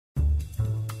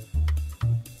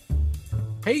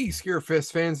Hey,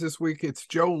 Scarefest fans, this week it's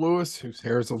Joe Lewis, whose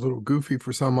hair is a little goofy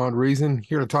for some odd reason,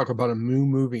 here to talk about a new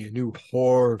movie, a new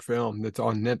horror film that's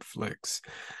on Netflix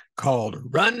called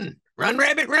Run, Run,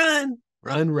 Rabbit, Run,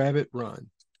 Run, Rabbit, Run.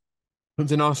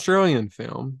 It's an Australian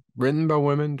film written by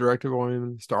women, directed by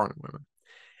women, starring women.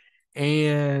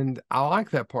 And I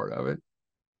like that part of it.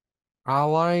 I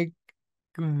like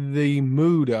the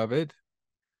mood of it.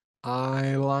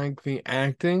 I like the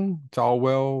acting. It's all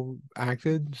well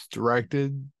acted, it's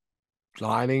directed,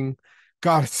 lighting.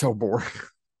 God, it's so boring.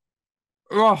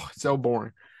 Oh, it's so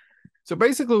boring. So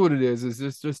basically, what it is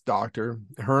this doctor.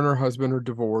 Her and her husband are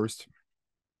divorced.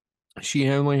 She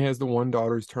only has the one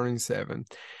daughter who's turning 7,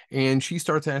 and she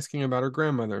starts asking about her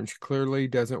grandmother, and she clearly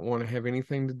doesn't want to have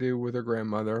anything to do with her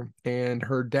grandmother. And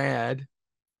her dad,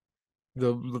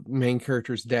 the main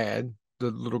character's dad, the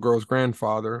little girl's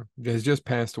grandfather, has just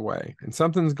passed away, and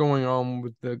something's going on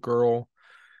with the girl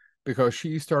because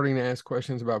she's starting to ask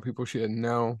questions about people she didn't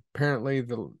know. Apparently,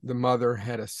 the mother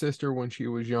had a sister when she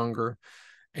was younger,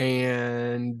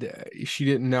 and she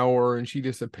didn't know her, and she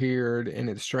disappeared, and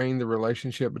it strained the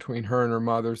relationship between her and her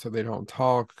mother, so they don't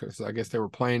talk because I guess they were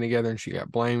playing together, and she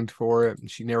got blamed for it, and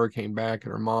she never came back,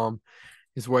 and her mom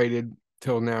has waited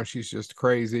till now. She's just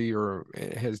crazy or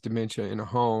has dementia in a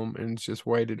home, and it's just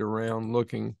waited around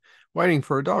waiting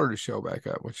for her daughter to show back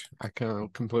up, which I kind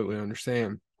of completely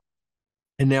understand.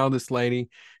 And now this lady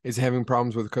is having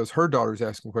problems with because her daughter's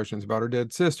asking questions about her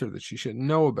dead sister that she shouldn't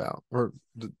know about, or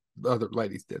the other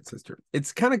lady's dead sister.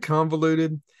 It's kind of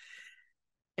convoluted,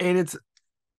 and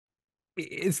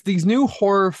it's these new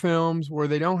horror films where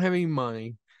they don't have any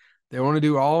money. They want to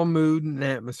do all mood and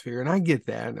atmosphere, and I get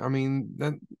that. I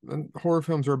mean, horror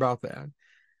films are about that.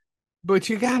 But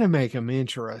you got to make them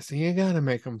interesting. You got to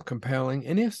make them compelling.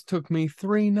 And this took me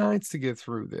 3 nights to get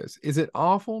through this. Is it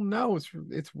awful? No,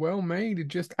 it's well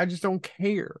made. I just don't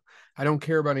care. I don't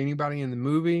care about anybody in the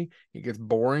movie. It gets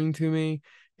boring to me.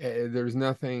 There's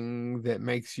nothing that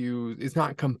makes you. It's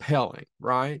not compelling,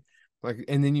 right? Like,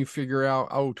 and then you figure out,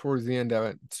 oh, towards the end of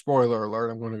it, spoiler alert,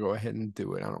 I'm going to go ahead and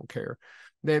do it. I don't care.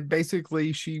 That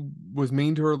basically she was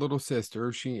mean to her little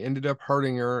sister. She ended up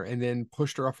hurting her and then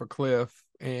pushed her off a cliff.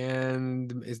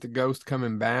 And is the ghost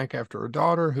coming back after her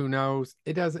daughter? Who knows?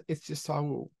 It doesn't, it's just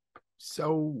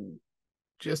so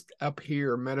just up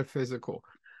here, metaphysical.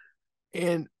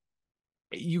 And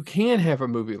you can have a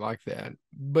movie like that,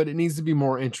 but it needs to be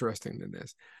more interesting than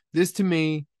this. This to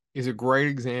me is a great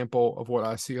example of what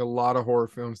I see a lot of horror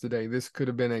films today. This could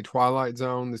have been a Twilight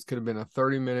Zone. This could have been a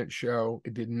 30-minute show.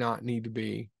 It did not need to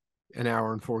be an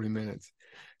hour and 40 minutes.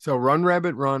 So Run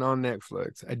Rabbit Run on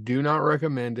Netflix. I do not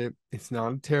recommend it. It's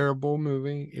not a terrible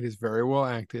movie. It is very well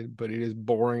acted, but it is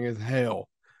boring as hell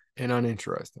and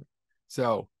uninteresting.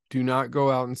 So do not go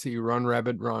out and see Run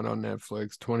Rabbit Run on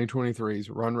Netflix. 2023's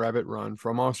Run Rabbit Run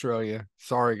from Australia.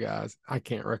 Sorry, guys. I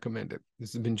can't recommend it.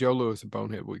 This has been Joe Lewis of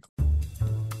Bonehead Weekly.